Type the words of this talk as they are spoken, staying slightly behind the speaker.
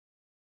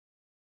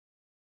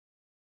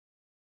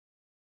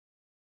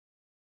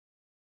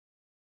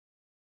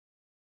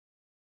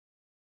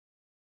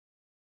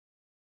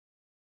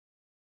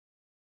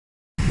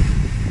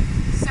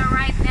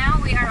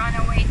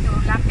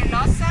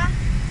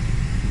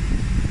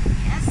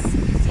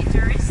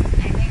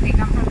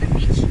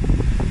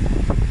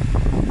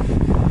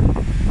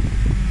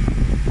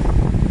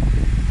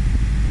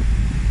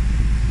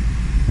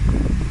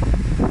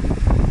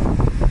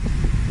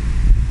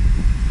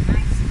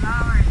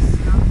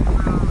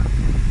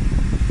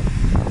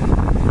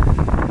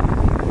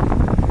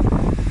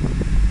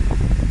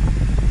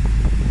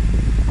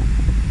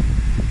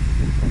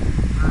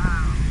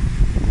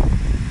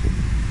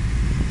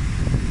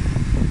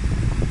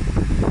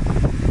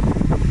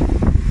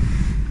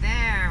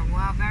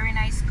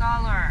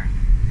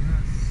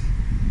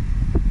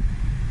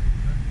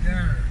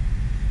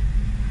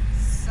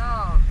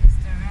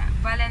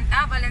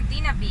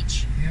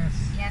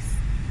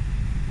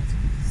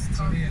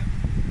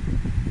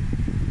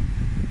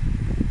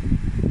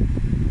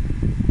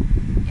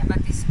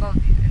This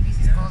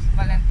is called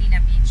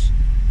Valentina Beach.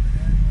 But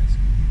anyways,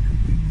 we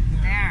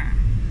continue There.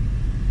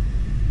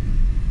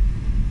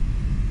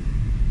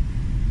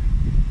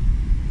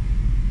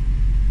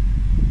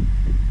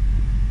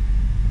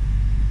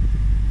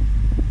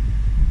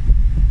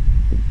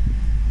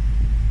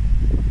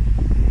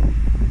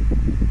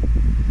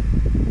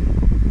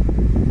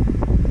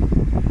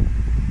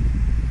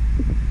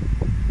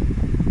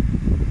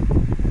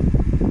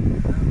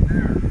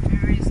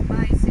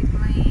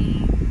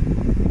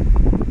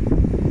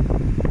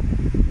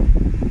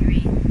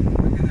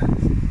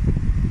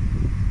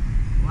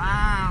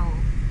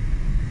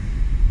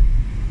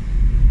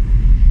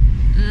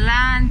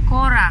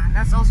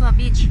 That's also a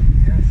beach.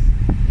 Yes.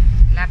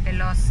 La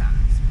Pelosa,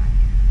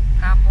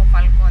 Capo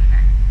Falcon.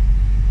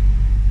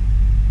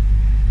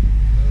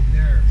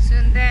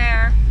 Soon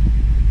there.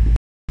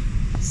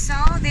 So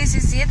this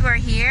is it. We're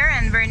here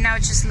and we're now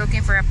just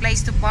looking for a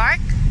place to park.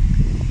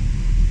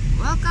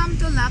 Welcome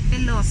to La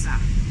Pelosa.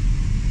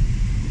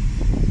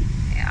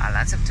 Yeah,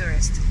 lots of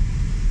tourists.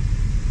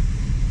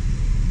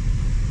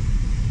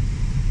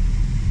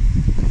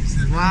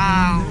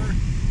 Wow.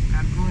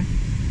 Lagoon.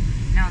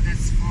 No,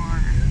 that's for...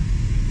 Yeah.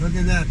 Look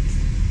at that.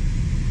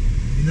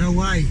 You know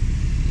why?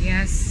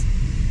 Yes.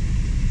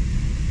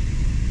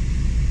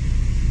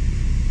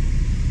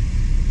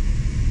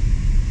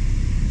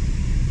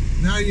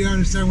 Now you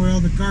understand where all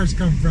the cars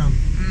come from.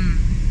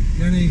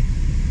 Jenny.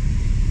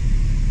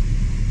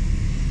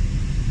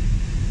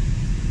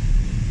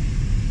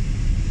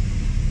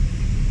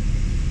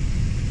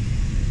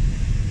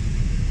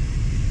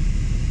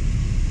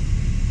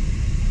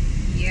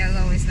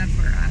 Yellow is not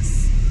for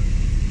us.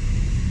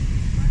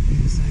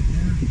 Parking inside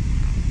there.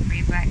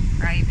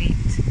 Private.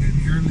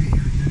 Getting early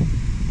here, Jenny.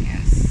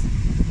 Yes.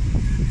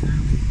 Getting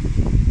early.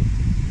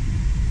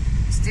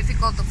 It's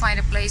difficult to find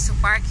a place to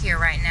park here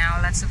right now.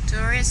 Lots of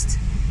tourists.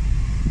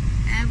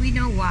 And we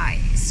know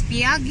why.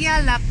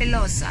 Spiaggia La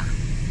Pelosa.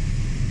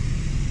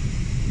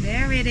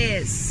 There it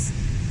is.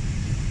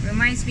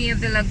 Reminds me of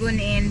the lagoon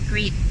in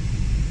Crete.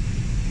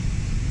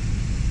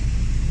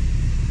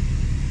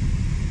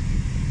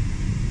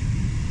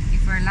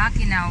 If we're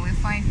lucky now, we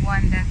find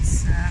one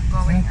that's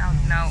going out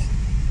now.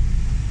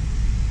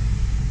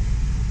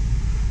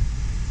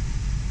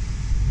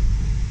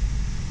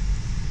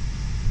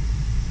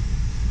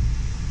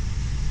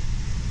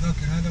 Look,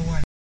 another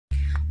one.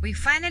 We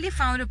finally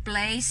found a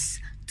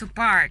place to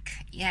park.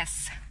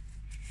 Yes,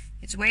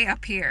 it's way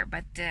up here,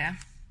 but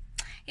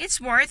it's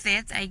worth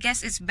it. I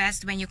guess it's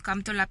best when you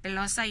come to La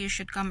Pelosa, you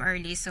should come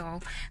early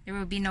so there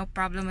will be no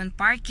problem in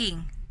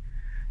parking.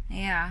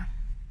 Yeah.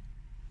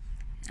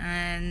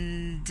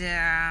 And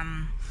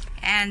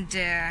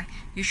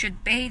you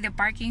should pay the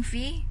parking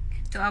fee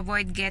to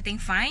avoid getting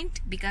fined,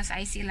 because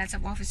I see lots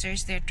of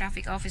officers there,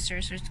 traffic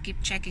officers, who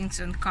keep checking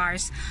on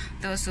cars,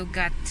 those who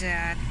got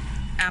a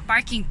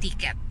parking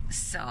ticket.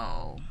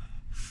 So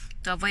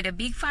to avoid a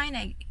big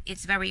fine,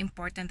 it's very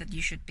important that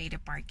you should pay the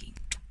parking.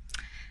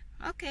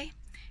 Okay.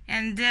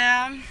 And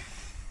yeah,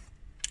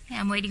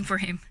 I'm waiting for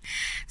him.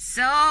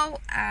 So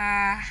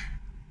I'll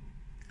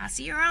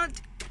see you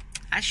around.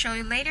 I'll show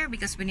you later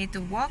because we need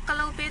to walk a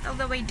little bit all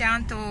the way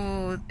down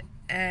to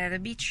the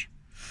beach.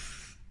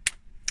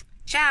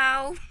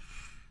 Ciao.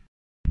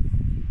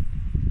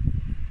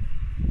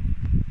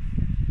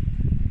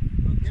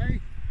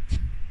 Okay.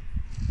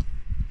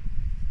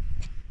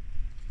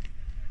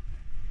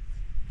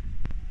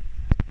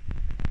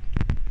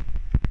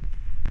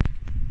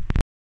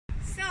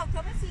 So,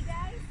 come and see,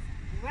 guys.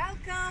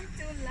 Welcome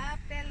to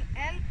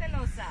El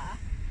Pelosa.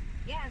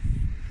 Yes.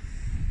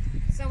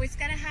 So it's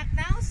kind of hot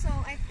now, so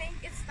I think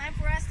it's time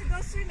for us to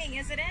go swimming,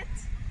 isn't it?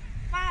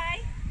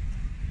 Bye.